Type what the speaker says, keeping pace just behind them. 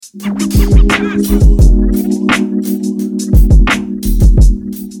Hey,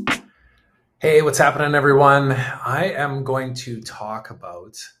 what's happening, everyone? I am going to talk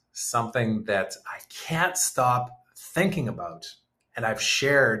about something that I can't stop thinking about, and I've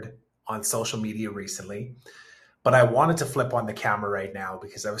shared on social media recently, but I wanted to flip on the camera right now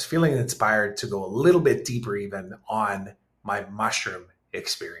because I was feeling inspired to go a little bit deeper even on my mushroom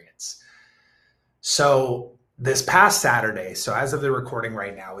experience. So, this past Saturday, so as of the recording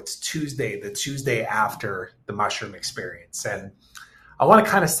right now, it's Tuesday, the Tuesday after the mushroom experience. And I want to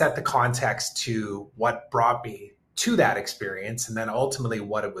kind of set the context to what brought me to that experience, and then ultimately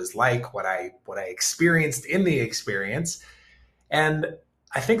what it was like, what I experienced in the experience. And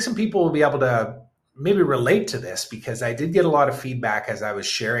I think some people will be able to maybe relate to this because I did get a lot of feedback as I was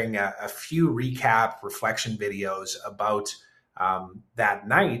sharing a few recap reflection videos about that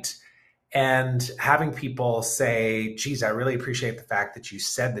night, and having people say, geez, I really appreciate the fact that you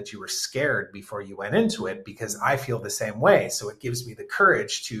said that you were scared before you went into it because I feel the same way. So it gives me the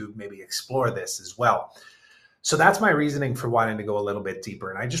courage to maybe explore this as well. So that's my reasoning for wanting to go a little bit deeper.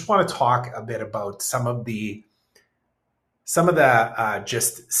 And I just want to talk a bit about some of the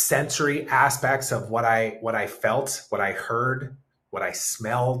just sensory aspects of what I felt, what I heard, what I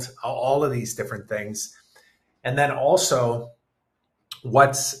smelled, all of these different things. And then also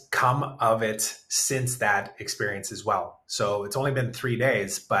what's come of it since that experience as well. So it's only been 3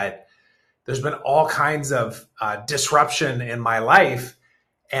 days, but there's been all kinds of disruption in my life.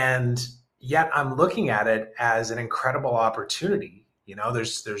 And yet I'm looking at it as an incredible opportunity. You know,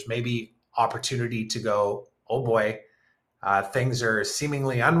 there's maybe opportunity to go, oh boy, things are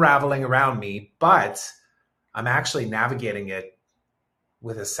seemingly unraveling around me, but I'm actually navigating it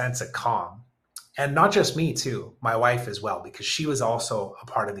with a sense of calm. And not just me too, my wife as well, because she was also a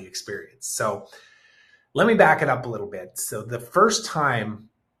part of the experience. So let me back it up a little bit. So the first time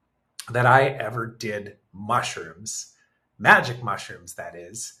that I ever did mushrooms, magic mushrooms that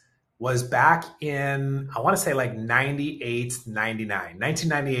is, was back in, I want to say like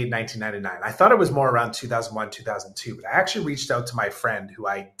 1999. I thought it was more around 2001, 2002, but I actually reached out to my friend who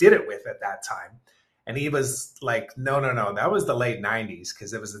I did it with at that time. And he was like, no, that was the late 90s,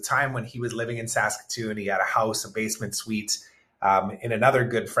 because it was the time when he was living in Saskatoon. He had a house, a basement suite in another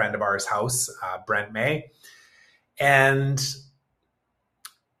good friend of ours' house, Brent May. And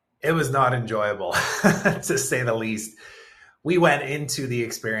it was not enjoyable, to say the least. We went into the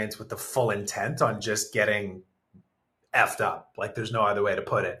experience with the full intent on just getting effed up. Like there's no other way to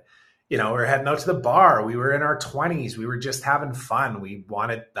put it. You know, we were heading out to the bar. We were in our 20s. We were just having fun. We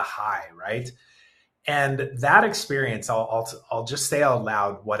wanted the high, right? And that experience, I'll just say out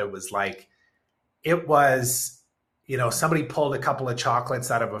loud what it was like. It was, you know, somebody pulled a couple of chocolates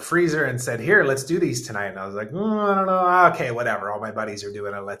out of a freezer and said, here, let's do these tonight. And I was like, I don't know. Okay, whatever. All my buddies are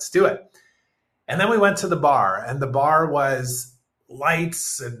doing it. Let's do it. And then we went to the bar, and the bar was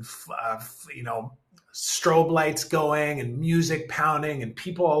lights and, strobe lights going and music pounding and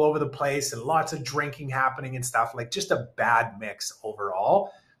people all over the place and lots of drinking happening and stuff, like just a bad mix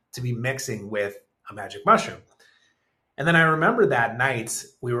overall to be mixing with a magic mushroom. And then I remember that night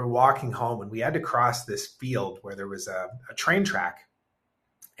we were walking home and we had to cross this field where there was a train track.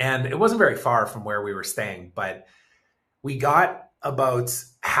 And it wasn't very far from where we were staying, but we got about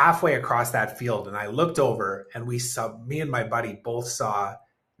halfway across that field and I looked over and me and my buddy both saw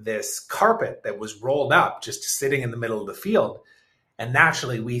this carpet that was rolled up just sitting in the middle of the field. And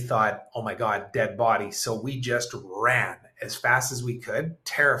naturally we thought, oh my God, dead body. So we just ran as fast as we could,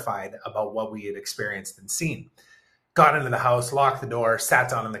 terrified about what we had experienced and seen. Got into the house, locked the door, sat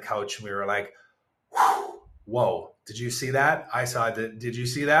down on the couch, and we were like, whoa, did you see that? I saw it. Did you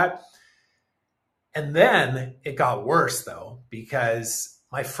see that? And then it got worse though, because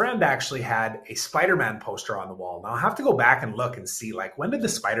my friend actually had a Spider-Man poster on the wall. Now I'll have to go back and look and see, like, when did the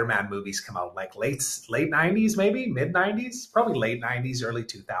Spider-Man movies come out? Like late 90s, maybe mid 90s, probably late 90s, early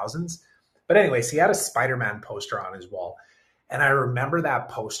 2000s. But anyways, he had a Spider-Man poster on his wall. And I remember that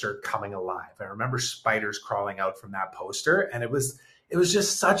poster coming alive. I remember spiders crawling out from that poster. And it was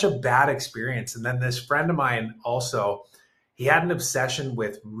just such a bad experience. And then this friend of mine also, he had an obsession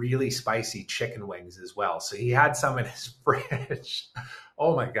with really spicy chicken wings as well. So he had some in his fridge.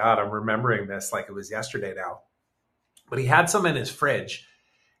 Oh my God, I'm remembering this like it was yesterday now. But he had some in his fridge.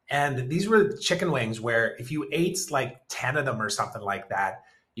 And these were chicken wings where if you ate like 10 of them or something like that,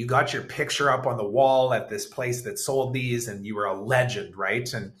 you got your picture up on the wall at this place that sold these and you were a legend,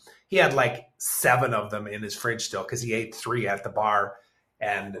 right? And he had like 7 of them in his fridge still because he ate 3 at the bar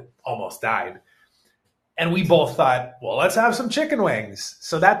and almost died. And we both thought, well, let's have some chicken wings.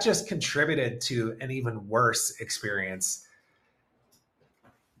 So that just contributed to an even worse experience.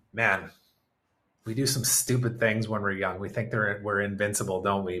 man, we do some stupid things when we're young. We think we're invincible,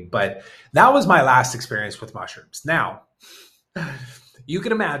 don't we? But that was my last experience with mushrooms. Now, you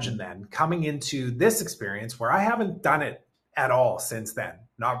can imagine then coming into this experience where I haven't done it at all since then,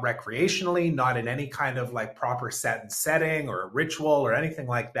 not recreationally, not in any kind of like proper setting or a ritual or anything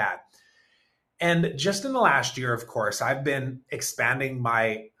like that. And just in the last year, of course, I've been expanding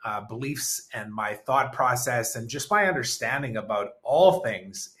my beliefs and my thought process and just my understanding about all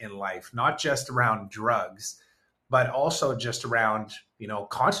things in life, not just around drugs, but also just around,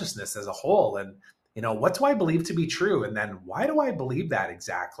 consciousness as a whole. And, what do I believe to be true? And then why do I believe that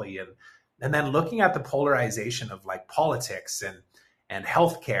exactly? And then looking at the polarization of like politics and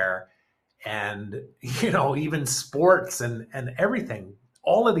healthcare and, even sports and everything,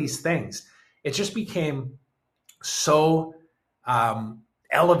 all of these things, it just became so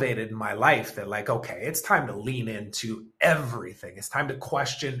elevated in my life that like, okay, it's time to lean into everything. It's time to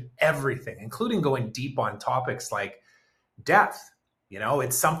question everything, including going deep on topics like death.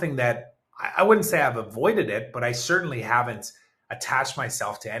 It's something that I wouldn't say I've avoided it, but I certainly haven't attached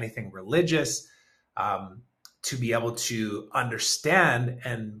myself to anything religious to be able to understand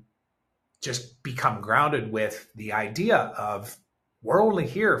and just become grounded with the idea of we're only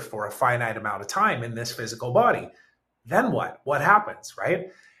here for a finite amount of time in this physical body. Then what? What happens,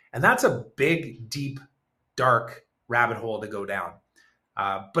 right? And that's a big, deep, dark rabbit hole to go down,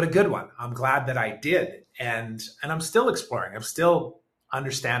 but a good one. I'm glad that I did, and I'm still exploring. I'm still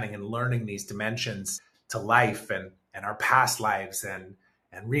understanding and learning these dimensions to life and our past lives and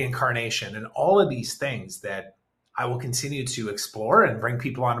reincarnation and all of these things that I will continue to explore and bring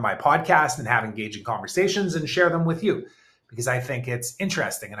people onto my podcast and have engaging conversations and share them with you, because I think it's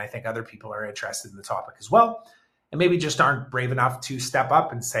interesting and I think other people are interested in the topic as well, and maybe just aren't brave enough to step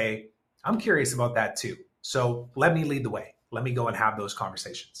up and say, I'm curious about that too. So let me lead the way. Let me go and have those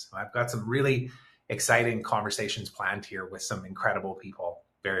conversations. I've got some really exciting conversations planned here with some incredible people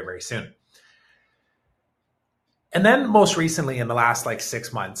very, very soon. And then most recently in the last like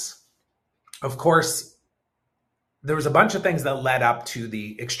 6 months, of course, there was a bunch of things that led up to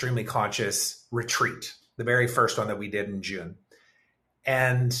the Extremely Conscious retreat, the very first one that we did in June.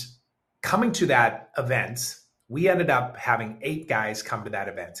 And coming to that event, we ended up having 8 guys come to that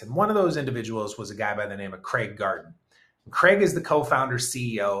event. And one of those individuals was a guy by the name of Craig Garden. And Craig is the co-founder,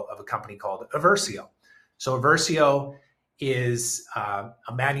 CEO of a company called Eversio. So Eversio is a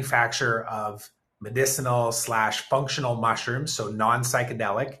manufacturer of medicinal / functional mushrooms, so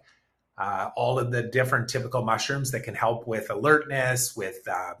non-psychedelic, all of the different typical mushrooms that can help with alertness, with,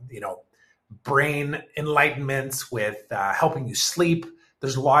 brain enlightenments, with helping you sleep.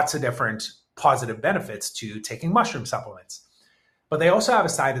 There's lots of different positive benefits to taking mushroom supplements. But they also have a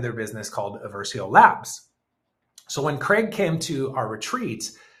side of their business called Eversio Labs. So when Craig came to our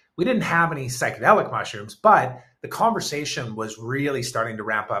retreat, we didn't have any psychedelic mushrooms, but the conversation was really starting to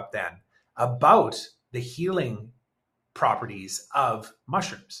ramp up then about the healing properties of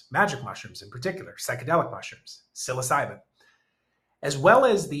mushrooms, magic mushrooms in particular, psychedelic mushrooms, psilocybin, as well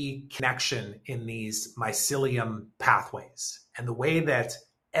as the connection in these mycelium pathways and the way that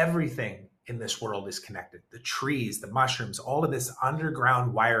everything in this world is connected. The trees, the mushrooms, all of this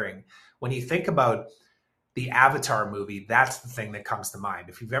underground wiring. When you think about the Avatar movie, that's the thing that comes to mind.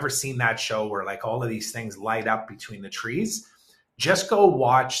 If you've ever seen that show where like all of these things light up between the trees, just go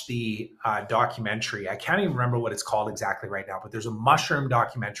watch the documentary. I can't even remember what it's called exactly right now, but there's a mushroom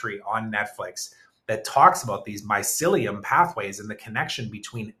documentary on Netflix that talks about these mycelium pathways and the connection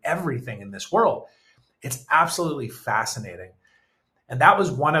between everything in this world. It's absolutely fascinating. And that was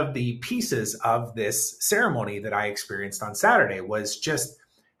one of the pieces of this ceremony that I experienced on Saturday, was just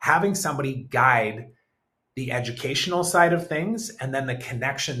having somebody guide the educational side of things and then the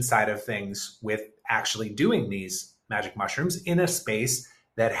connection side of things with actually doing these magic mushrooms in a space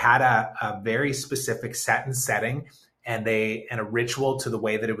that had a very specific set and setting and a ritual to the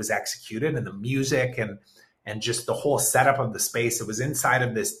way that it was executed, and the music and just the whole setup of the space. It was inside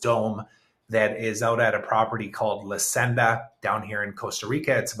of this dome that is out at a property called La Senda down here in Costa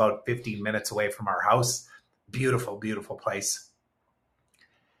Rica. It's about 15 minutes away from our house. Beautiful, beautiful place.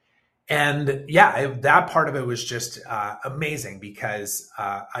 And yeah, that part of it was just amazing, because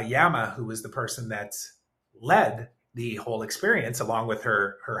Ayama, who was the person that led the whole experience, along with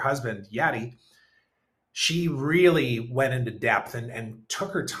her husband, Yadi, she really went into depth and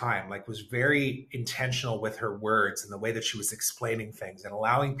took her time, like was very intentional with her words and the way that she was explaining things and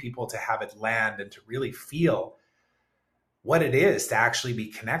allowing people to have it land and to really feel what it is to actually be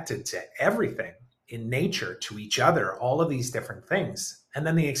connected to everything in nature, to each other, all of these different things. And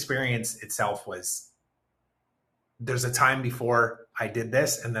then the experience itself was, there's a time before I did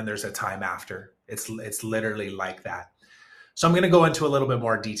this, and then there's a time after. It's literally like that. So I'm going to go into a little bit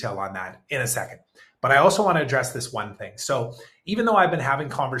more detail on that in a second. But I also want to address this one thing. So even though I've been having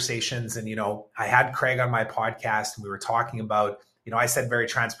conversations and, I had Craig on my podcast and we were talking about, I said very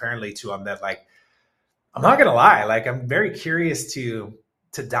transparently to him that, like, I'm not going to lie, like, I'm very curious to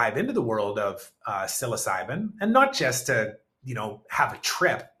dive into the world of psilocybin, and not just to, have a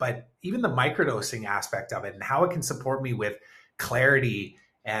trip, but even the microdosing aspect of it and how it can support me with clarity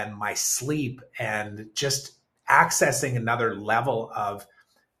and my sleep and just accessing another level of,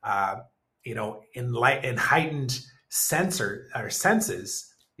 in heightened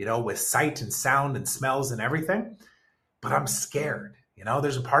senses, with sight and sound and smells and everything. But I'm scared.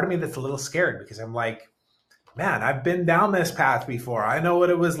 There's a part of me that's a little scared because I'm like, man, I've been down this path before. I know what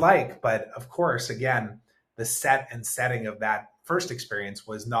it was like. But of course, again, the setting of that first experience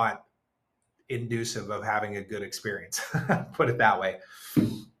was not inducive of having a good experience, put it that way.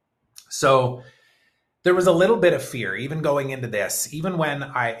 So there was a little bit of fear, even going into this, even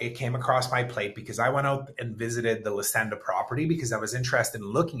when it came across my plate, because I went out and visited the La Senda property because I was interested in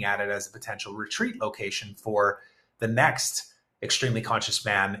looking at it as a potential retreat location for the next Extremely Conscious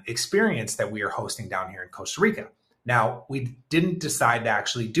Man experience that we are hosting down here in Costa Rica. Now, we didn't decide to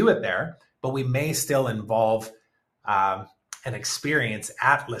actually do it there, but we may still involve an experience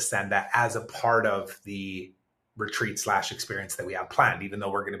at La Senda as a part of the retreat/experience that we have planned, even though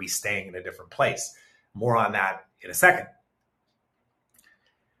we're going to be staying in a different place. More on that in a second.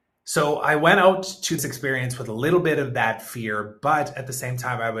 So I went out to this experience with a little bit of that fear, but at the same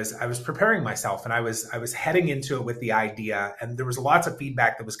time, I was preparing myself, and I was heading into it with the idea, and there was lots of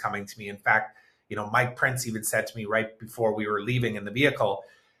feedback that was coming to me. In fact, Mike Prince even said to me right before we were leaving in the vehicle,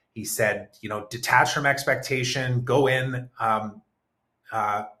 he said, detach from expectation, go in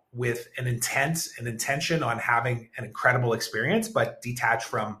with an intention on having an incredible experience, but detach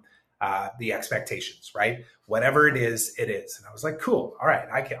from the expectations, right? Whatever it is, it is. And I was like, cool. All right.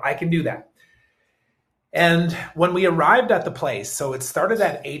 I can do that. And when we arrived at the place, so it started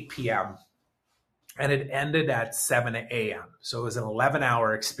at 8 p.m. and it ended at 7 a.m. So it was an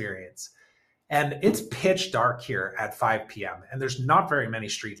 11-hour experience. And it's pitch dark here at 5 p.m. and there's not very many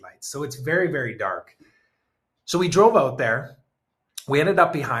streetlights. So it's very, very dark. So we drove out there. We ended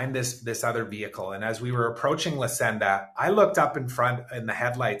up behind this other vehicle. And as we were approaching La Senda, I looked up in the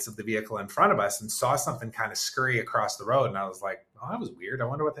headlights of the vehicle in front of us and saw something kind of scurry across the road. And I was like, oh, that was weird. I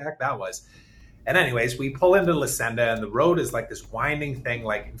wonder what the heck that was. And anyways, we pull into La Senda and the road is like this winding thing.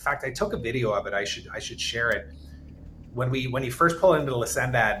 Like, in fact, I took a video of it. I should share it. When you first pull into La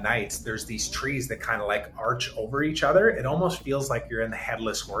Senda at night, there's these trees that kind of like arch over each other. It almost feels like you're in the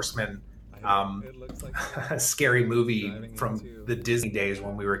Headless Horseman a scary movie from the Disney days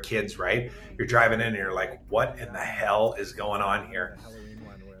when we were kids, right? You're driving in and you're like, what in the hell is going on here?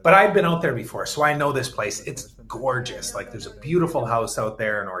 But I've been out there before, so I know this place. It's gorgeous. Like, there's a beautiful house out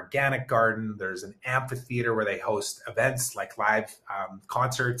there, an organic garden. There's an amphitheater where they host events like live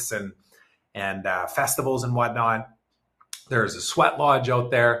concerts and festivals and whatnot. There's a sweat lodge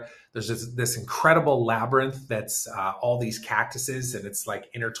out there. There's this incredible labyrinth that's all these cactuses, and it's like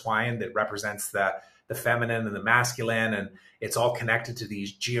intertwined that represents the feminine and the masculine, and it's all connected to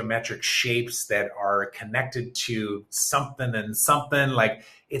these geometric shapes that are connected to something and something. Like,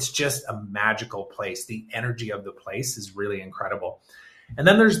 it's just a magical place. The energy of the place is really incredible. And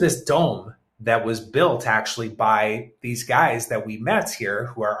then there's this dome that was built actually by these guys that we met here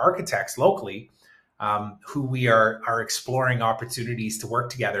who are architects locally, who we are exploring opportunities to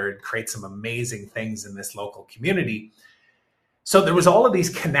work together and create some amazing things in this local community. So there was all of these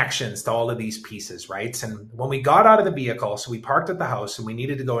connections to all of these pieces, right? And when we got out of the vehicle, so we parked at the house and we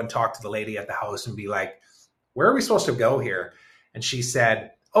needed to go and talk to the lady at the house and be like, where are we supposed to go here? And she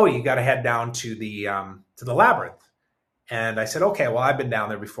said, oh, you got to head down to the labyrinth. And I said, okay, well, I've been down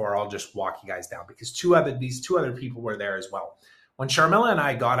there before. I'll just walk you guys down, because these two other people were there as well. When Sharmila and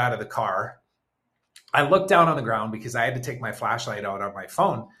I got out of the car, I looked down on the ground because I had to take my flashlight out on my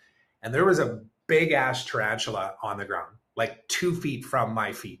phone, and there was a big ass tarantula on the ground, like 2 feet from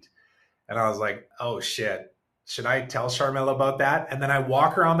my feet. And I was like, oh shit, should I tell Sharmila about that? And then I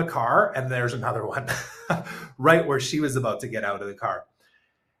walk around the car and there's another one right where she was about to get out of the car.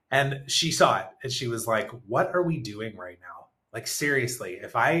 And she saw it and she was like, what are we doing right now? Like, seriously,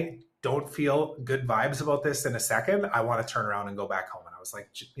 if I don't feel good vibes about this in a second, I want to turn around and go back home. And I was like,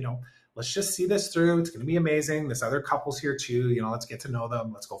 let's just see this through. It's going to be amazing. This other couple's here too. Let's get to know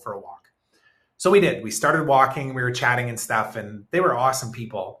them. Let's go for a walk. So we did. We started walking. We were chatting and stuff. And they were awesome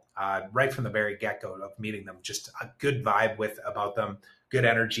people right from the very get-go of meeting them. Just a good vibe about them. Good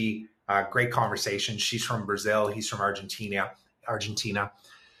energy. Great conversation. She's from Brazil. He's from Argentina. Argentina.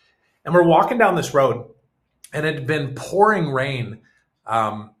 And we're walking down this road, and it had been pouring rain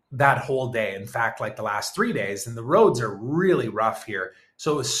that whole day. In fact, like the last 3 days, and the roads are really rough here.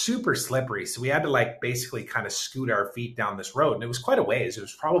 So it was super slippery. So we had to like basically kind of scoot our feet down this road. And it was quite a ways. It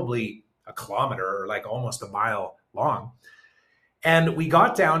was probably a kilometer or like almost a mile long. And we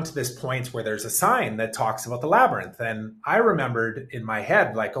got down to this point where there's a sign that talks about the labyrinth. And I remembered in my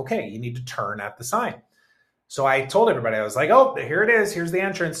head, like, okay, you need to turn at the sign. So I told everybody, I was like, oh, here it is. Here's the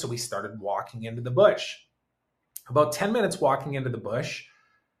entrance. So we started walking into the bush. About 10 minutes walking into the bush,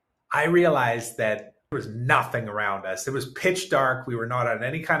 I realized that there was nothing around us. It was pitch dark. We were not on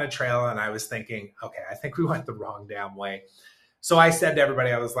any kind of trail. And I was thinking, okay, I think we went the wrong damn way. So I said to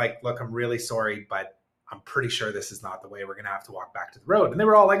everybody, I was like, look, I'm really sorry, but I'm pretty sure this is not the way. We're going to have to walk back to the road. And they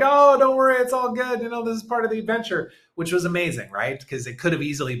were all like, oh, don't worry. It's all good. You know, this is part of the adventure, which was amazing, right? Because it could have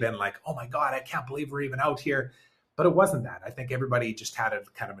easily been like, oh my God, I can't believe we're even out here. But it wasn't that. I think everybody just had a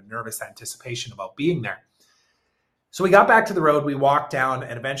kind of a nervous anticipation about being there. So we got back to the road, we walked down,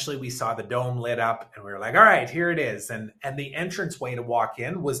 and eventually we saw the dome lit up, and we were like, all right, here it is. And the entrance way to walk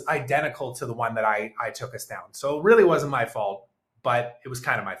in was identical to the one that I took us down. So it really wasn't my fault, but it was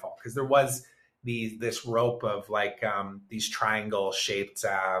kind of my fault because there was this rope of like these triangle shaped,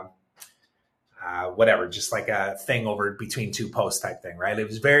 whatever, just like a thing over between two posts type thing, right? It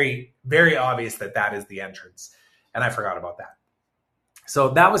was very, very obvious that that is the entrance. And I forgot about that. So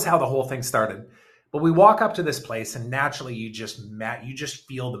that was how the whole thing started. But we walk up to this place, and naturally, you just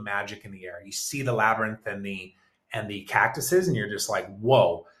feel the magic in the air. You see the labyrinth and the cactuses, and you're just like,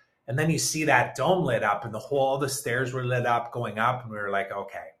 whoa! And then you see that dome lit up, and all the stairs were lit up going up, and we were like,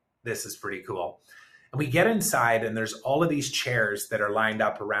 okay, this is pretty cool. And we get inside, and there's all of these chairs that are lined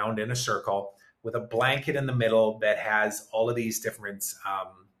up around in a circle with a blanket in the middle that has all of these different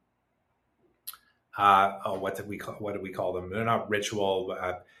what do we call them? They're not ritual.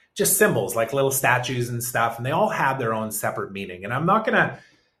 Just symbols, like little statues and stuff. And they all have their own separate meaning. And I'm not going to,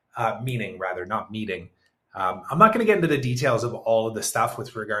 I'm not going to get into the details of all of the stuff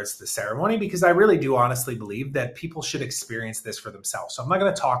with regards to the ceremony, because I really do honestly believe that people should experience this for themselves. So I'm not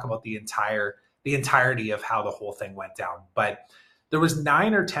going to talk about the entirety of how the whole thing went down. But there was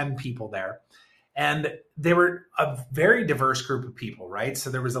 9 or 10 people there. And they were a very diverse group of people, right? So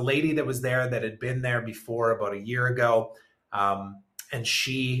there was a lady that was there that had been there before about a year ago. And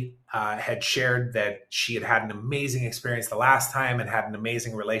she had shared that she had had an amazing experience the last time and had an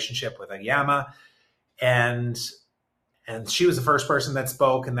amazing relationship with a Yama. And she was the first person that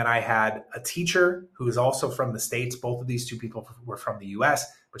spoke. And then I had a teacher who is also from the States. Both of these two people were from the US,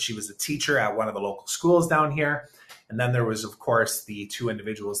 but she was a teacher at one of the local schools down here. And then there was, of course, the 2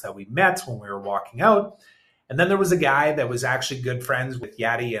 individuals that we met when we were walking out. And then there was a guy that was actually good friends with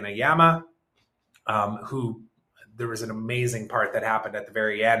Yadi and Ayama, who there was an amazing part that happened at the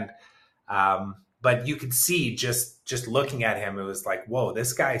very end. But you could see just looking at him, it was like, whoa,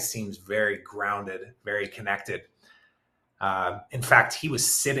 this guy seems very grounded, very connected. In fact, he was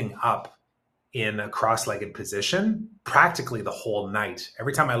sitting up in a cross-legged position practically the whole night.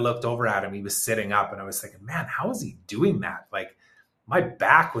 Every time I looked over at him, he was sitting up, and I was thinking, man, how is he doing that? Like, my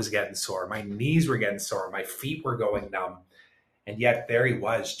back was getting sore, my knees were getting sore, my feet were going numb. And yet there he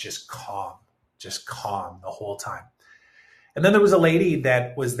was, just calm the whole time. And then there was a lady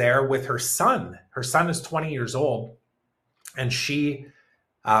that was there with her son. Her son is 20 years old. And she,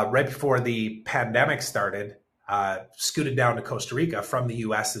 right before the pandemic started, scooted down to Costa Rica from the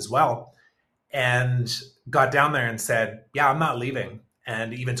US as well, and got down there and said, yeah, I'm not leaving.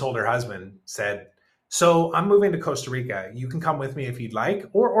 And even told her husband, said, so I'm moving to Costa Rica. You can come with me if you'd like,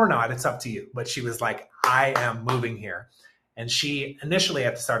 or not. It's up to you. But she was like, I am moving here. And she initially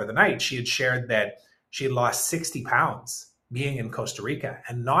at the start of the night, she had shared that she had lost 60 pounds being in Costa Rica,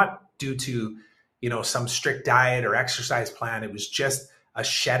 and not due to, some strict diet or exercise plan. It was just a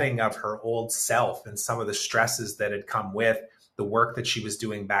shedding of her old self and some of the stresses that had come with the work that she was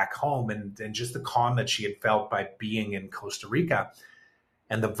doing back home, and just the calm that she had felt by being in Costa Rica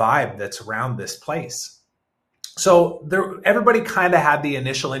and the vibe that's around this place. So everybody kind of had the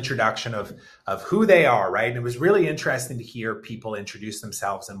initial introduction of who they are, right? And it was really interesting to hear people introduce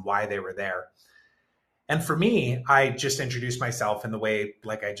themselves and why they were there. And for me, I just introduced myself in the way,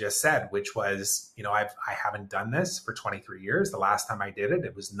 like I just said, which was, I haven't done this for 23 years. The last time I did it,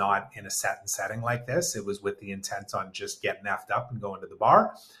 it was not in a set and setting like this. It was with the intent on just getting effed up and going to the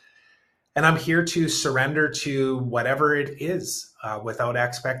bar. And I'm here to surrender to whatever it is without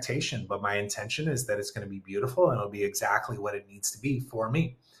expectation. But my intention is that it's going to be beautiful and it'll be exactly what it needs to be for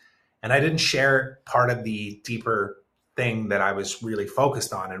me. And I didn't share part of the deeper thing that I was really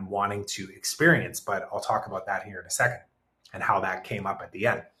focused on and wanting to experience, but I'll talk about that here in a second. and how that came up at the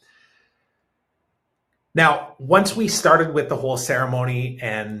end. Now, once we started with the whole ceremony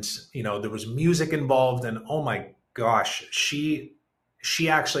and, there was music involved, and oh my gosh, she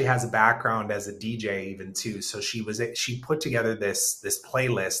actually has a background as a DJ even too. So she put together this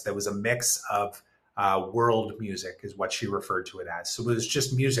playlist that was a mix of world music, is what she referred to it as. So it was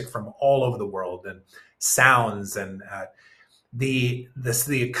just music from all over the world and sounds, and the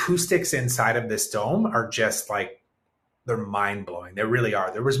acoustics inside of this dome are just like, they're mind blowing. They really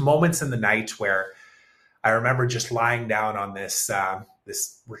are. There was moments in the night where I remember just lying down on this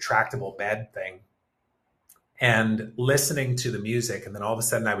retractable bed thing and listening to the music. And then all of a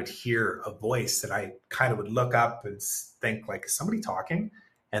sudden I would hear a voice, and I kind of would look up and think, like, is somebody talking?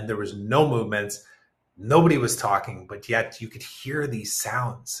 And there was no movement. Nobody was talking, but yet you could hear these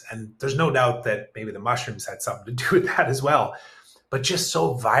sounds. And there's no doubt that maybe the mushrooms had something to do with that as well, but just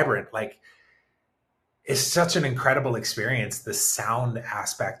so vibrant. Like, it's such an incredible experience, the sound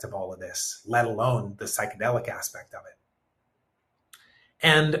aspect of all of this, let alone the psychedelic aspect of it.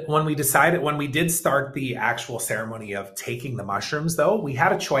 And when we did start the actual ceremony of taking the mushrooms, though, we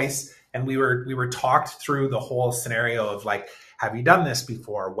had a choice, and we were talked through the whole scenario of, like, have you done this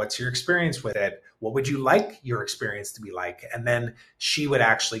before? What's your experience with it? What would you like your experience to be like? And then she would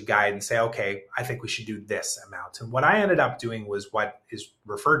actually guide and say, okay, I think we should do this amount. And what I ended up doing was what is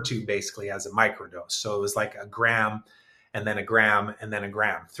referred to basically as a microdose. So it was like a gram, and then a gram, and then a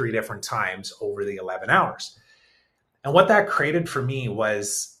gram, 3 different times over the 11 hours. And what that created for me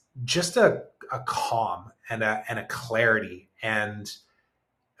was just a calm and a clarity and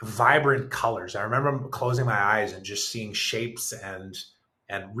vibrant colors. I remember closing my eyes and just seeing shapes and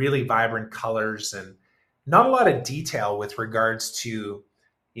really vibrant colors, and not a lot of detail with regards to,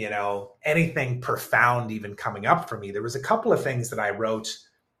 anything profound even coming up for me. There was a couple of things that I wrote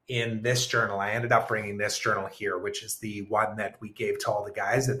in this journal. I ended up bringing this journal here, which is the one that we gave to all the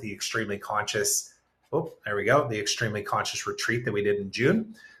guys at the Extremely Conscious. Oh, there we go. The Extremely Conscious retreat that we did in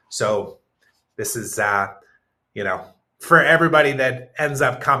June. So this is, for everybody that ends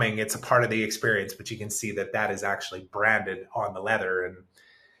up coming, it's a part of the experience, but you can see that is actually branded on the leather. And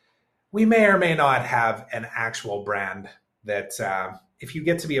we may or may not have an actual brand that, if you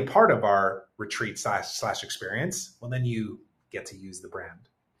get to be a part of our retreat slash experience, well, then you get to use the brand,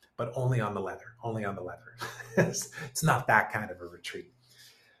 but only on the leather, It's not that kind of a retreat.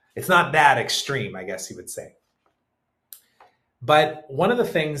 It's not that extreme, I guess you would say. But one of the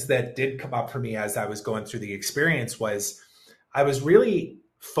things that did come up for me as I was going through the experience was I was really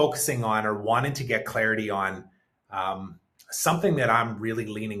focusing on, or wanting to get clarity on, something that I'm really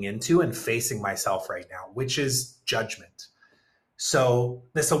leaning into and facing myself right now, which is judgment. So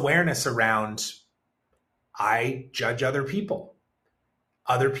this awareness around, I judge other people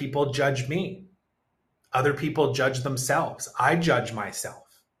judge me, other people judge themselves, I judge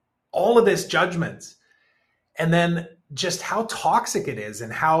myself, all of this judgment. And then just how toxic it is,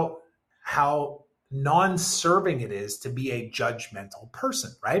 and how non-serving it is to be a judgmental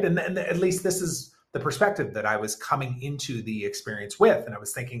person, right? And at least this is the perspective that I was coming into the experience with. And I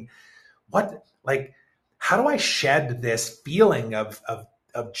was thinking, how do I shed this feeling of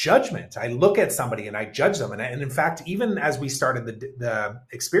judgment? I look at somebody and I judge them. And in fact, even as we started the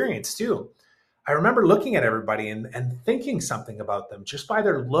experience too, I remember looking at everybody and thinking something about them just by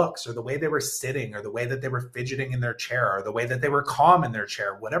their looks, or the way they were sitting, or the way that they were fidgeting in their chair, or the way that they were calm in their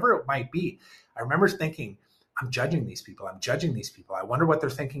chair, whatever it might be. I remember thinking, I'm judging these people. I wonder what they're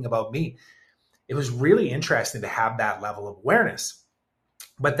thinking about me. It was really interesting to have that level of awareness.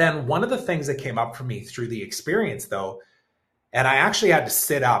 But then one of the things that came up for me through the experience, though, and I actually had to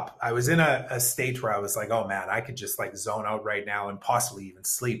sit up. I was in a state where I was like, oh man, I could just zone out right now and possibly even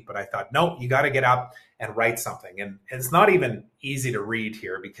sleep. But I thought, no, you got to get up and write something. And it's not even easy to read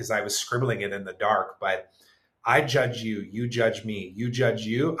here because I was scribbling it in the dark. But I judge you, you judge me, you judge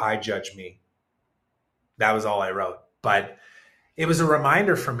you, I judge me. That was all I wrote. But it was a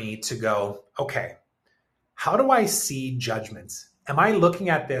reminder for me to go, okay, how do I see judgments? Am I looking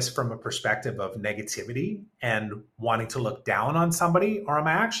at this from a perspective of negativity and wanting to look down on somebody? Or am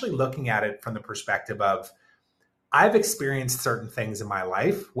I actually looking at it from the perspective of, I've experienced certain things in my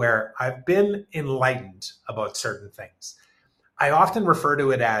life where I've been enlightened about certain things. I often refer to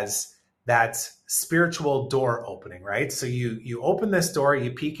it as that spiritual door opening, right? So you open this door,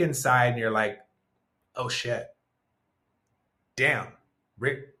 you peek inside, and you're like, oh shit, damn,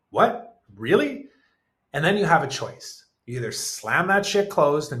 what? Really? And then you have a choice. You either slam that shit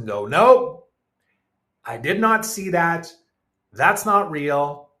closed and go, no, I did not see that. That's not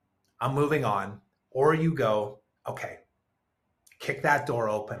real. I'm moving on. Or you go, okay, kick that door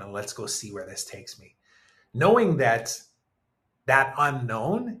open and let's go see where this takes me. Knowing that that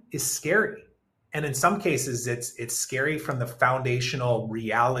unknown is scary. And in some cases, it's scary from the foundational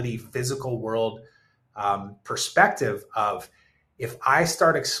reality, physical world perspective of, if I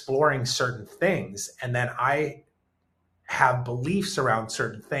start exploring certain things and then I have beliefs around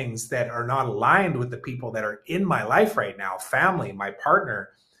certain things that are not aligned with the people that are in my life right now, family, my partner,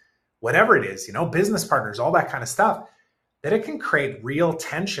 whatever it is, business partners, all that kind of stuff, that it can create real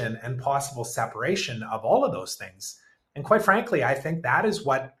tension and possible separation of all of those things. And quite frankly, I think that is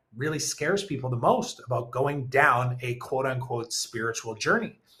what really scares people the most about going down a quote unquote spiritual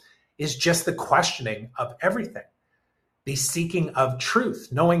journey, is just the questioning of everything, the seeking of truth,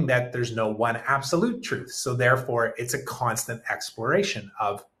 knowing that there's no one absolute truth. So therefore, it's a constant exploration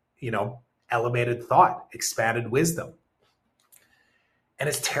of, elevated thought, expanded wisdom. And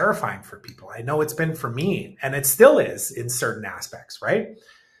it's terrifying for people. I know it's been for me, and it still is in certain aspects, right?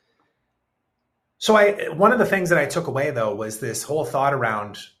 So one of the things that I took away, though, was this whole thought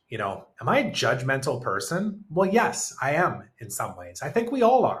around, am I a judgmental person? Well, yes, I am in some ways. I think we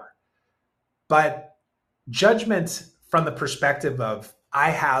all are. But judgment from the perspective of, I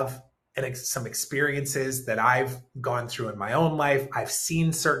have some experiences that I've gone through in my own life. I've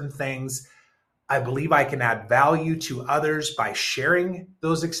seen certain things. I believe I can add value to others by sharing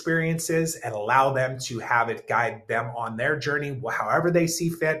those experiences and allow them to have it guide them on their journey, however they see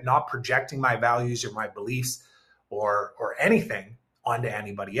fit, not projecting my values or my beliefs or anything onto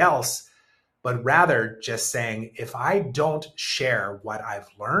anybody else, but rather just saying, if I don't share what I've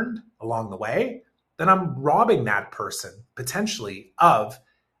learned along the way, then I'm robbing that person potentially of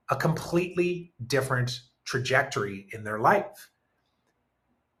a completely different trajectory in their life.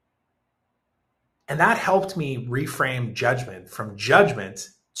 And that helped me reframe judgment from judgment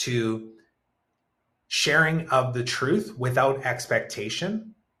to sharing of the truth without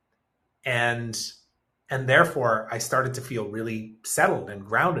expectation. And therefore, I started to feel really settled and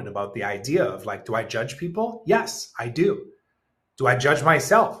grounded about the idea of, like, do I judge people? Yes, I do. Do I judge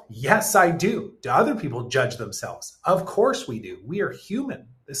myself? Yes, I do. Do other people judge themselves? Of course we do. We are human.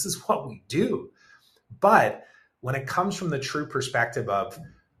 This is what we do. But when it comes from the true perspective of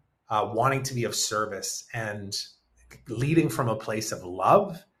wanting to be of service and leading from a place of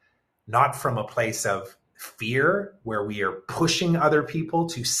love, not from a place of fear where we are pushing other people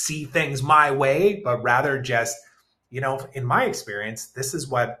to see things my way, but rather just, in my experience, this is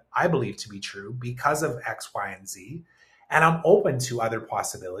what I believe to be true because of X, Y, and Z. And I'm open to other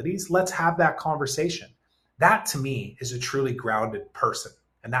possibilities. Let's have that conversation. That to me is a truly grounded person.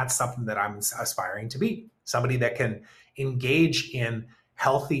 And that's something that I'm aspiring to be. Somebody that can engage in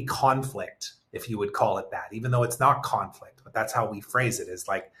healthy conflict, if you would call it that, even though it's not conflict, but that's how we phrase it, is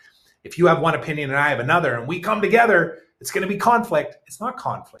like, if you have one opinion and I have another and we come together, it's going to be conflict. It's not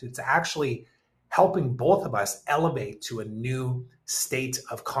conflict. It's actually helping both of us elevate to a new state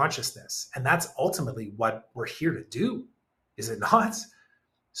of consciousness. And that's ultimately what we're here to do, is it not?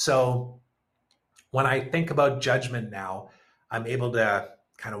 So when I think about judgment now, I'm able to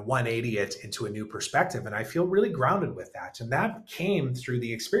kind of 180 it into a new perspective. And I feel really grounded with that. And that came through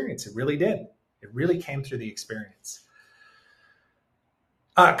the experience. It really did. It really came through the experience.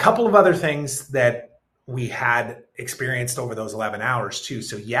 A couple of other things that we had experienced over those 11 hours too.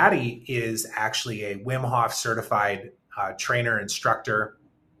 So Yadi is actually a Wim Hof certified trainer, instructor.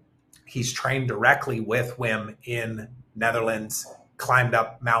 He's trained directly with Wim in Netherlands, climbed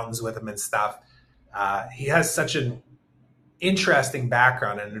up mountains with him and stuff. He has such an interesting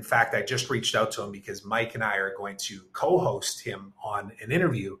background. And in fact, I just reached out to him because Mike and I are going to co-host him on an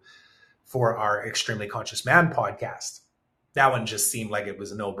interview for our Extremely Conscious Man podcast. That one just seemed like it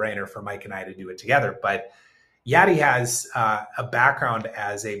was a no-brainer for Mike and I to do it together. But Yadi has a background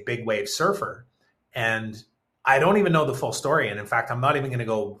as a big wave surfer. And I don't even know the full story. And in fact, I'm not even going to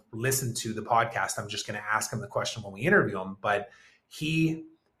go listen to the podcast. I'm just going to ask him the question when we interview him. But he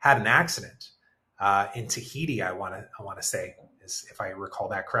had an accident in Tahiti, I want to say, if I recall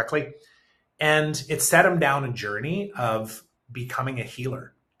that correctly. And it set him down a journey of becoming a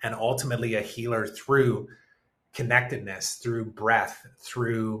healer, and ultimately a healer through connectedness, through breath,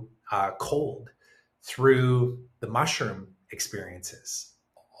 through cold, through the mushroom experiences,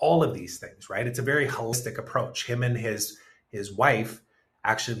 all of these things, right? It's a very holistic approach. Him and his wife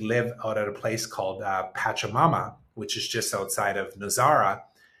actually live out at a place called Pachamama, which is just outside of Nazara.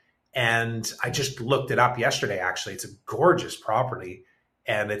 And I just looked it up yesterday, actually. It's a gorgeous property,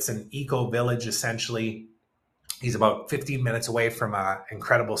 and it's an eco village, essentially. He's about 15 minutes away from an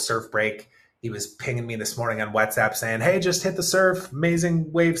incredible surf break. He was pinging me this morning on WhatsApp saying, hey, just hit the surf,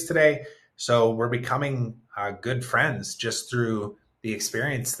 amazing waves today. So we're becoming good friends just through the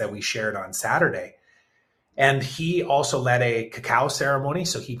experience that we shared on Saturday. And he also led a cacao ceremony.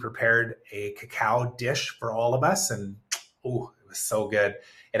 So he prepared a cacao dish for all of us. And oh, it was so good.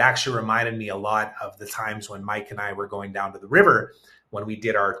 It actually reminded me a lot of the times when Mike and I were going down to the river when we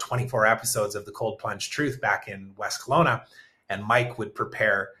did our 24 episodes of the Cold Plunge Truth back in West Kelowna. And Mike would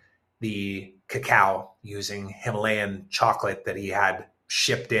prepare the cacao using Himalayan chocolate that he had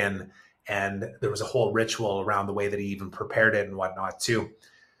shipped in. And there was a whole ritual around the way that he even prepared it and whatnot too.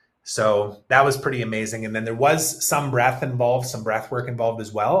 So that was pretty amazing. And then there was some breath involved, some breath work involved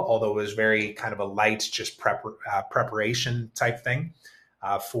as well, although it was very kind of a light, just preparation type thing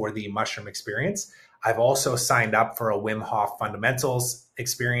for the mushroom experience. I've also signed up for a Wim Hof Fundamentals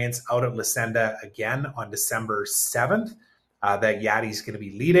experience out at La Senda again on December 7th that Yadi's going to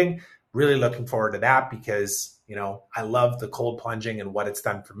be leading. Really looking forward to that because, you know, I love the cold plunging and what it's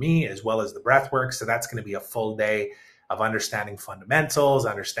done for me as well as the breath work. So that's going to be a full day of understanding fundamentals,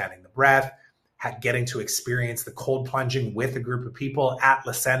 understanding the breath, getting to experience the cold plunging with a group of people at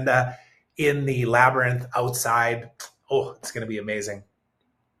La Senda in the labyrinth outside. Oh, it's going to be amazing.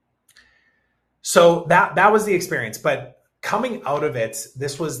 So that was the experience. But coming out of it,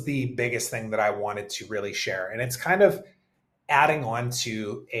 this was the biggest thing that I wanted to really share. And it's kind of adding on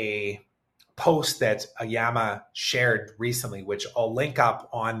to a post that Ayama shared recently, which I'll link up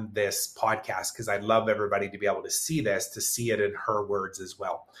on this podcast because I'd love everybody to be able to see this, to see it in her words as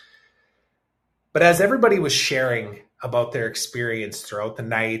well. But as everybody was sharing about their experience throughout the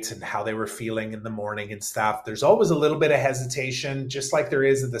night and how they were feeling in the morning and stuff, there's always a little bit of hesitation, just like there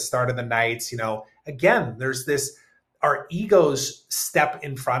is at the start of the night. You know, again, there's this, our egos step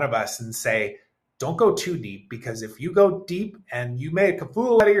in front of us and say, don't go too deep, because if you go deep and you make a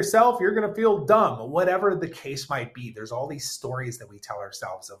fool out of yourself, you're going to feel dumb. Whatever the case might be, there's all these stories that we tell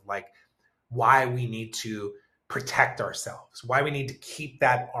ourselves of like why we need to protect ourselves, why we need to keep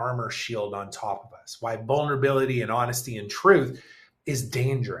that armor shield on top of us, why vulnerability and honesty and truth is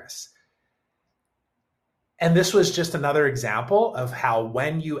dangerous. And this was just another example of how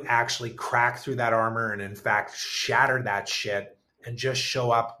when you actually crack through that armor and in fact shatter that shit, and just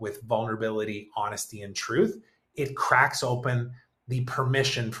show up with vulnerability, honesty, and truth, it cracks open the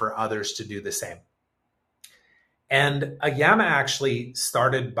permission for others to do the same. And Ayama actually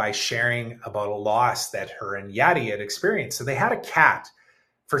started by sharing about a loss that her and Yadi had experienced. So they had a cat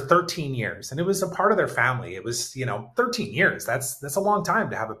for 13 years, and it was a part of their family. It was, 13 years. That's a long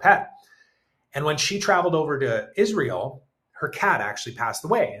time to have a pet. And when she traveled over to Israel, her cat actually passed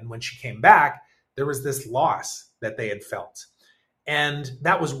away. And when she came back, there was this loss that they had felt. And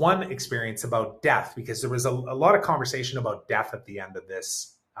that was one experience about death, because there was a lot of conversation about death at the end of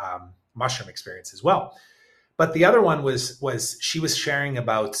this mushroom experience as well. But the other one was she was sharing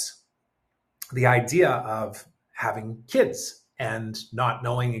about the idea of having kids and not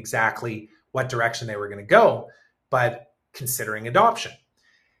knowing exactly what direction they were going to go, but considering adoption.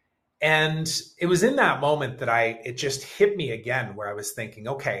 And it was in that moment that it just hit me again, where I was thinking,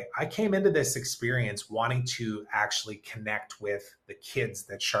 okay, I came into this experience wanting to actually connect with the kids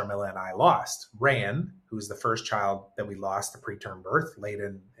that Sharmila and I lost. Rayan, who was the first child that we lost to preterm birth late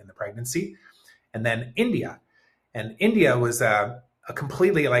in the pregnancy, and then India. And India was a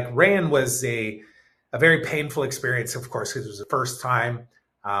completely, like, Rayan was a very painful experience, of course, because it was the first time,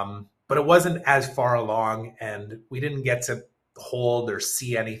 but it wasn't as far along, and we didn't get to hold or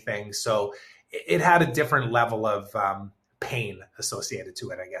see anything. So it had a different level of pain associated to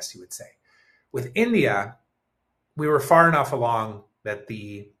it, I guess you would say. With India, we were far enough along that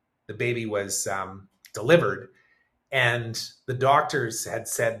the baby was delivered, and the doctors had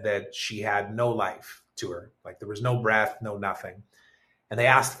said that she had no life to her. Like, there was no breath, no nothing. And they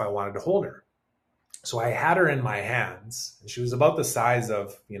asked if I wanted to hold her. So I had her in my hands, and she was about the size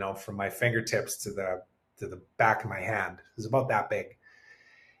of, from my fingertips to the back of my hand. It was about that big.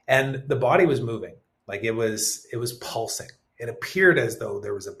 And the body was moving. Like, it was pulsing. It appeared as though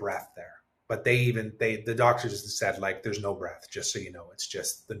there was a breath there. But the doctors said, like, there's no breath, just so you know. It's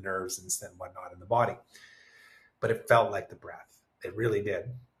just the nerves and whatnot in the body. But it felt like the breath. It really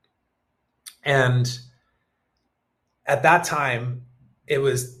did. And at that time, it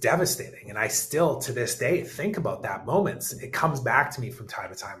was devastating. And I still, to this day, think about that moment. It comes back to me from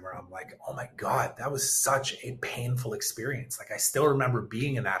time to time where I'm like, oh my God, that was such a painful experience. Like, I still remember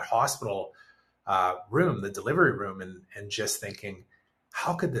being in that hospital room, the delivery room, and just thinking,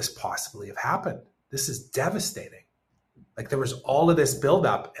 how could this possibly have happened? This is devastating. Like, there was all of this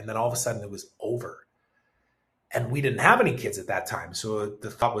buildup, and then all of a sudden it was over. And we didn't have any kids at that time. So the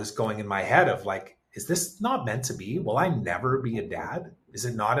thought was going in my head of like, is this not meant to be? Will I never be a dad? Is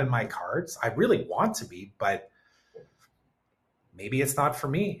it not in my cards? I really want to be, but maybe it's not for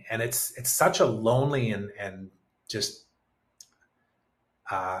me. And it's such a lonely and just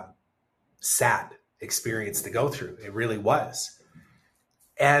sad experience to go through. It really was.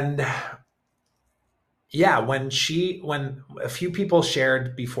 And yeah, when a few people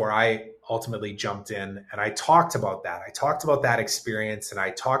shared before I ultimately jumped in, and I talked about that experience, and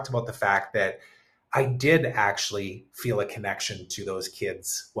I talked about the fact that I did actually feel a connection to those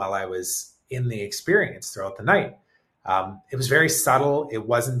kids while I was in the experience throughout the night. It was very subtle. It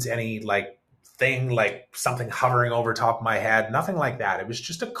wasn't any like thing, like something hovering over top of my head, nothing like that. It was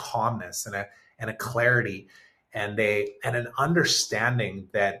just a calmness and a clarity and an understanding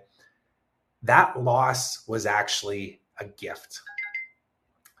that loss was actually a gift.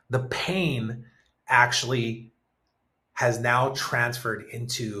 The pain actually has now transferred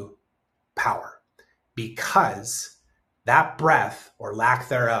into power, because that breath or lack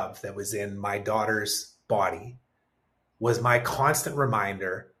thereof that was in my daughter's body was my constant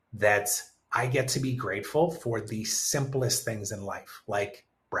reminder that I get to be grateful for the simplest things in life, like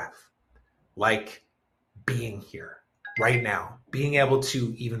breath, like being here right now, being able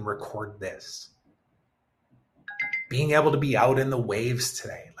to even record this, being able to be out in the waves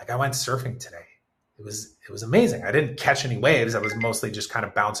today. Like I went surfing today. It was amazing. I didn't catch any waves. I was mostly just kind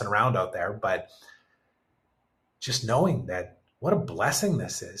of bouncing around out there, but just knowing that what a blessing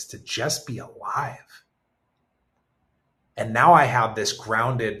this is to just be alive. And now I have this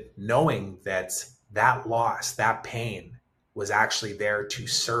grounded knowing that loss, that pain was actually there to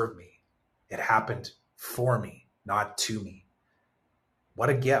serve me. It happened for me, not to me. What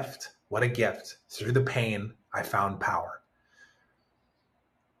a gift. What a gift. Through the pain, I found power.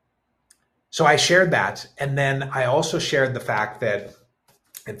 So I shared that. And then I also shared the fact that,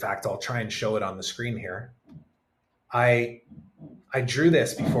 in fact, I'll try and show it on the screen here. I drew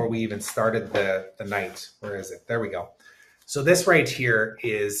this before we even started the night. Where is it? There we go. So this right here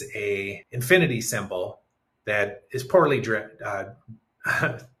is a infinity symbol that is poorly drawn,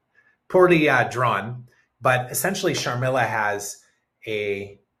 but essentially Sharmila has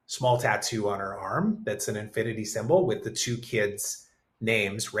a small tattoo on her arm that's an infinity symbol with the two kids'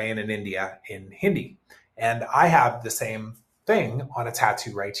 names, Rayan and India, in Hindi. And I have the same thing on a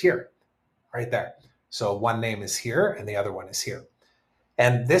tattoo right here, right there. So one name is here and the other one is here.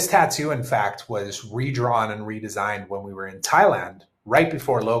 And this tattoo, in fact, was redrawn and redesigned when we were in Thailand, right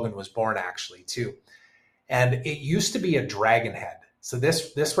before Logan was born, actually, too. And it used to be a dragon head. So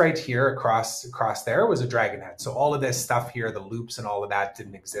this right here across there was a dragon head. So all of this stuff here, the loops and all of that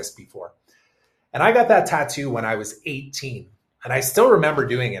didn't exist before. And I got that tattoo when I was 18. And I still remember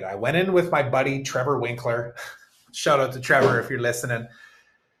doing it. I went in with my buddy, Trevor Winkler. Shout out to Trevor if you're listening.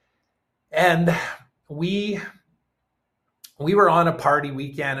 And we were on a party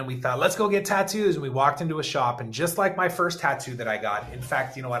weekend and we thought, let's go get tattoos. And we walked into a shop, and just like my first tattoo that I got, in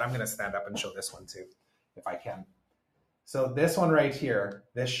fact, you know what? I'm going to stand up and show this one too, if I can. So this one right here,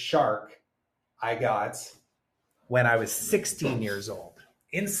 this shark, I got when I was 16 years old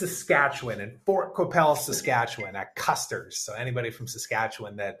in Saskatchewan, in Fort Qu'Appelle, Saskatchewan, at Custer's. So anybody from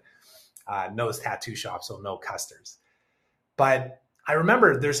Saskatchewan that knows tattoo shops will know Custer's. But I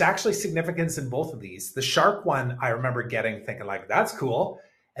remember there's actually significance in both of these. The shark one, I remember thinking like, that's cool.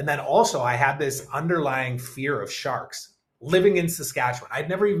 And then also I had this underlying fear of sharks living in Saskatchewan. I'd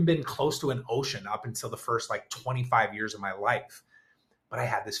never even been close to an ocean up until the first like 25 years of my life. But I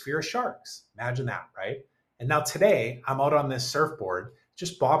had this fear of sharks. Imagine that, right? And now today I'm out on this surfboard,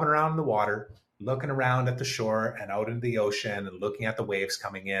 just bobbing around in the water, looking around at the shore and out into the ocean and looking at the waves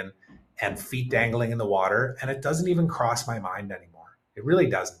coming in and feet dangling in the water. And it doesn't even cross my mind anymore. It really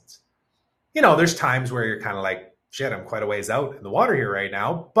doesn't. You know, there's times where you're kind of like, shit, I'm quite a ways out in the water here right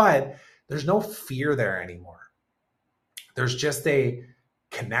now, but there's no fear there anymore. There's just a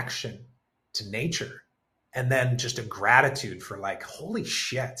connection to nature, and then just a gratitude for like, holy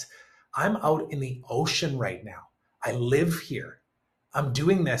shit, I'm out in the ocean right now. I live here. I'm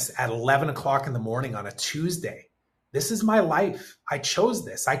doing this at 11 o'clock in the morning on a Tuesday. This is my life. I chose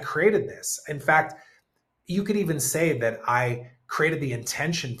this. I created this. In fact, you could even say that I created the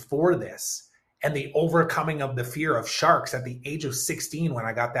intention for this and the overcoming of the fear of sharks at the age of 16 when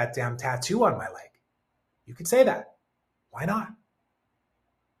I got that damn tattoo on my leg. You could say that. Why not?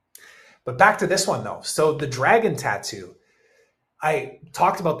 But back to this one though. So the dragon tattoo, I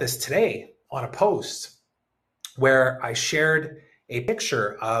talked about this today on a post where I shared a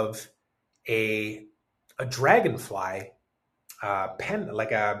picture of a dragonfly pen,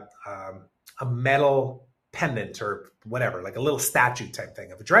 like a metal pendant or whatever, like a little statue type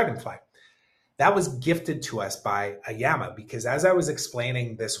thing of a dragonfly. That was gifted to us by Ayama, because as I was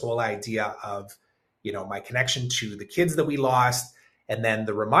explaining this whole idea of my connection to the kids that we lost, and then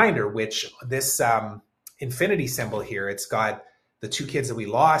the reminder, which this infinity symbol here, it's got the 2 kids that we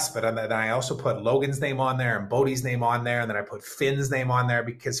lost, but then I also put Logan's name on there and Bodhi's name on there, and then I put Finn's name on there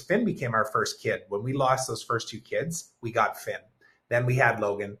because Finn became our first kid. When we lost those first 2 kids, we got Finn. Then we had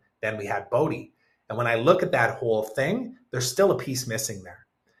Logan, then we had Bodhi. And when I look at that whole thing, there's still a piece missing there.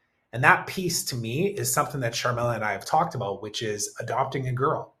 And that piece to me is something that Sharmila and I have talked about, which is adopting a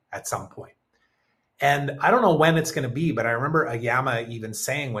girl at some point. And I don't know when it's going to be, but I remember Ayama even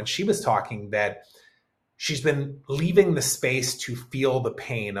saying when she was talking that she's been leaving the space to feel the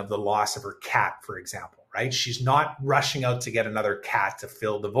pain of the loss of her cat, for example, right? She's not rushing out to get another cat to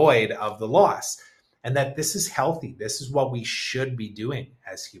fill the void of the loss. And that this is healthy. This is what we should be doing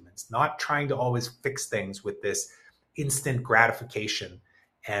as humans, not trying to always fix things with this instant gratification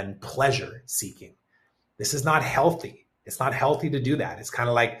and pleasure seeking. This is not healthy. It's not healthy to do that. It's kind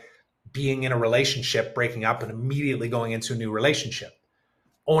of like being in a relationship, breaking up, and immediately going into a new relationship.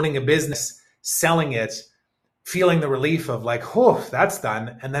 Owning a business, selling it, feeling the relief of like, oh, that's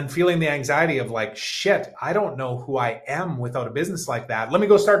done. And then feeling the anxiety of like, shit, I don't know who I am without a business like that. Let me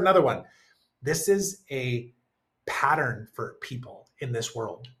go start another one. This is a pattern for people in this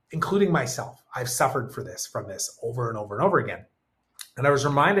world, including myself. I've suffered from this over and over and over again. And I was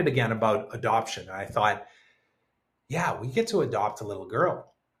reminded again about adoption. And I thought, yeah, we get to adopt a little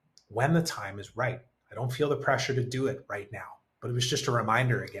girl when the time is right. I don't feel the pressure to do it right now, but it was just a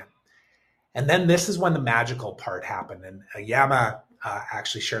reminder again. And then this is when the magical part happened. And Ayama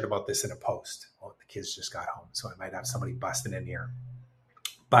actually shared about this in a post. Well, the kids just got home, so I might have somebody busting in here.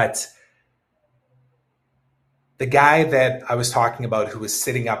 But the guy that I was talking about who was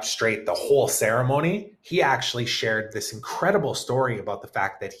sitting up straight the whole ceremony, he actually shared this incredible story about the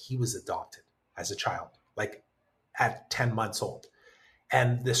fact that he was adopted as a child, like at 10 months old.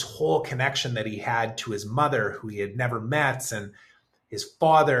 And this whole connection that he had to his mother, who he had never met, and his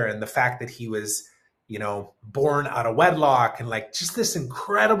father, and the fact that he was, born out of wedlock, and like just this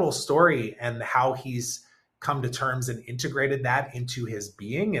incredible story, and how he's come to terms and integrated that into his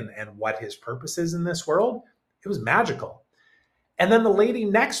being and what his purpose is in this world. It was magical. And then the lady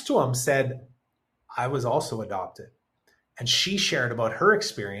next to him said, I was also adopted. And she shared about her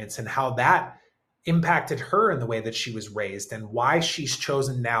experience and how that impacted her in the way that she was raised, and why she's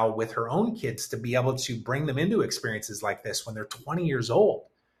chosen now with her own kids to be able to bring them into experiences like this when they're 20 years old.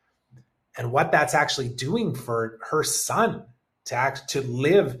 And what that's actually doing for her son to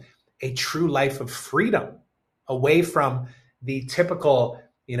live a true life of freedom away from the typical,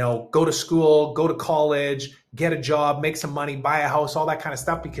 go to school, go to college, get a job, make some money, buy a house, all that kind of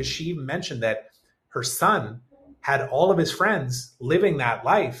stuff. Because she even mentioned that her son had all of his friends living that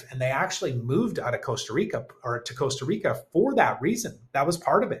life, and they actually moved out of Costa Rica for that reason. That was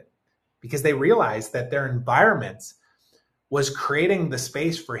part of it, because they realized that their environment was creating the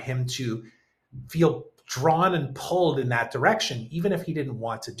space for him to feel drawn and pulled in that direction, even if he didn't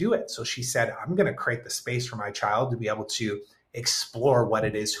want to do it. So she said, I'm going to create the space for my child to be able to explore what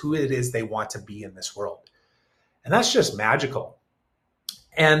it is, who it is they want to be in this world. And that's just magical.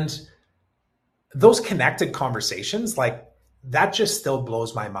 And those connected conversations, like that just still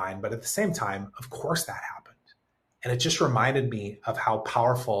blows my mind. But at the same time, of course that happened. And it just reminded me of how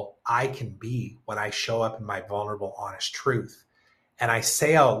powerful I can be when I show up in my vulnerable, honest truth. And I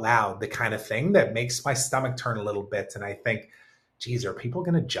say out loud the kind of thing that makes my stomach turn a little bit. And I think, geez, are people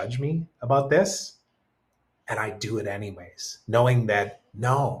going to judge me about this? And I do it anyways, knowing that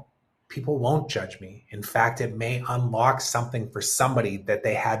no, people won't judge me. In fact, it may unlock something for somebody that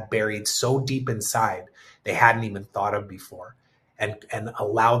they had buried so deep inside they hadn't even thought of before, and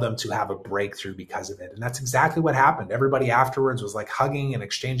allow them to have a breakthrough because of it. And that's exactly what happened. Everybody afterwards was like hugging and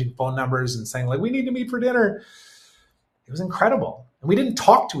exchanging phone numbers and saying like, we need to meet for dinner. It was incredible. And we didn't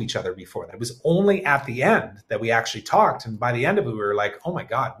talk to each other before that. It was only at the end that we actually talked. And by the end of it, we were like, oh my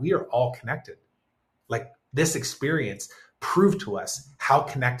God, we are all connected. Like this experience proved to us how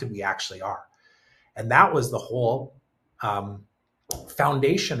connected we actually are. And that was the whole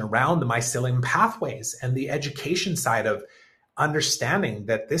foundation around the mycelium pathways and the education side of understanding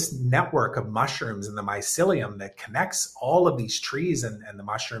that this network of mushrooms and the mycelium that connects all of these trees and the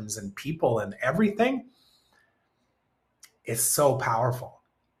mushrooms and people and everything is so powerful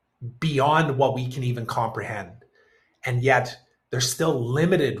beyond what we can even comprehend. And yet there's still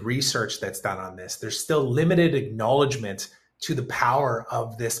limited research that's done on this. There's still limited acknowledgement to the power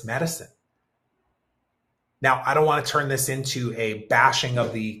of this medicine. Now, I don't want to turn this into a bashing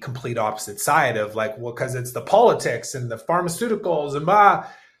of the complete opposite side of like, well, because it's the politics and the pharmaceuticals and blah.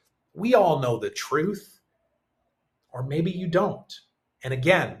 We all know the truth, or maybe you don't. And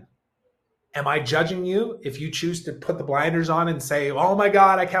again, Am I judging you if you choose to put the blinders on and say, oh my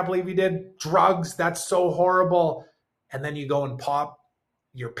God, I can't believe you did drugs. That's so horrible. And then you go and pop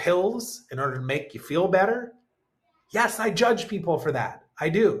your pills in order to make you feel better? Yes, I judge people for that. I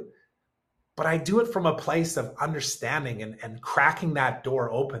do. But I do it from a place of understanding and cracking that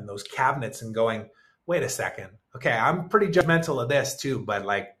door open, those cabinets, and going, wait a second. Okay, I'm pretty judgmental of this too, but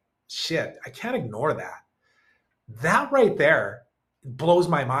like, shit, I can't ignore that. That right there blows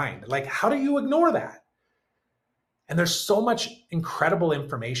my mind. Like, how do you ignore that? And there's so much incredible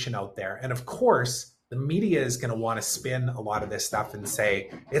information out there. And of course, the media is going to want to spin a lot of this stuff and say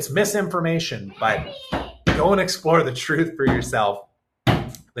it's misinformation, but go and explore the truth for yourself.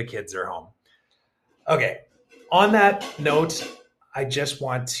 The kids are home. Okay. On that note, I just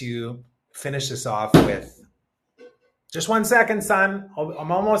want to finish this off with just 1 second, son.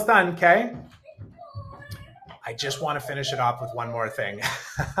 I'm almost done. Okay. I just want to finish it off with one more thing.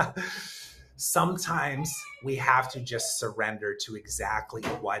 Sometimes we have to just surrender to exactly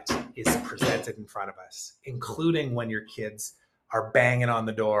what is presented in front of us, including when your kids are banging on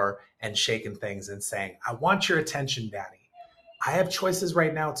the door and shaking things and saying, I want your attention, Daddy. I have choices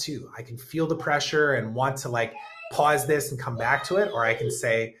right now too. I can feel the pressure and want to like pause this and come back to it. Or I can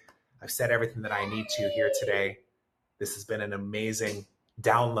say, I've said everything that I need to here today. This has been an amazing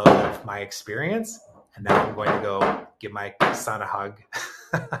download of my experience. And now I'm going to go give my son a hug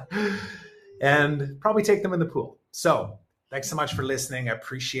and probably take them in the pool. So thanks so much for listening. I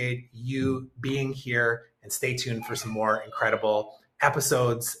appreciate you being here, and stay tuned for some more incredible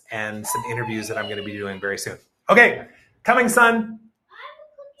episodes and some interviews that I'm going to be doing very soon. Okay, coming, son.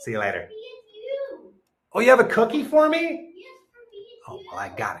 See you later. Oh, you have a cookie for me? Oh, well, I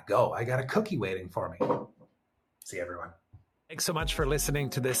got to go. I got a cookie waiting for me. See you, everyone. Thanks so much for listening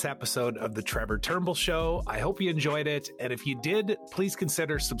to this episode of The Trevor Turnbull Show. I hope you enjoyed it. And if you did, please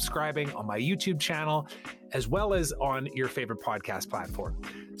consider subscribing on my YouTube channel, as well as on your favorite podcast platform.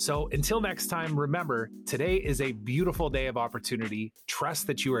 So until next time, remember, today is a beautiful day of opportunity. Trust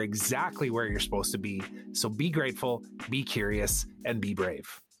that you are exactly where you're supposed to be. So be grateful, be curious, and be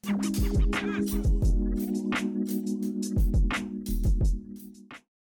brave.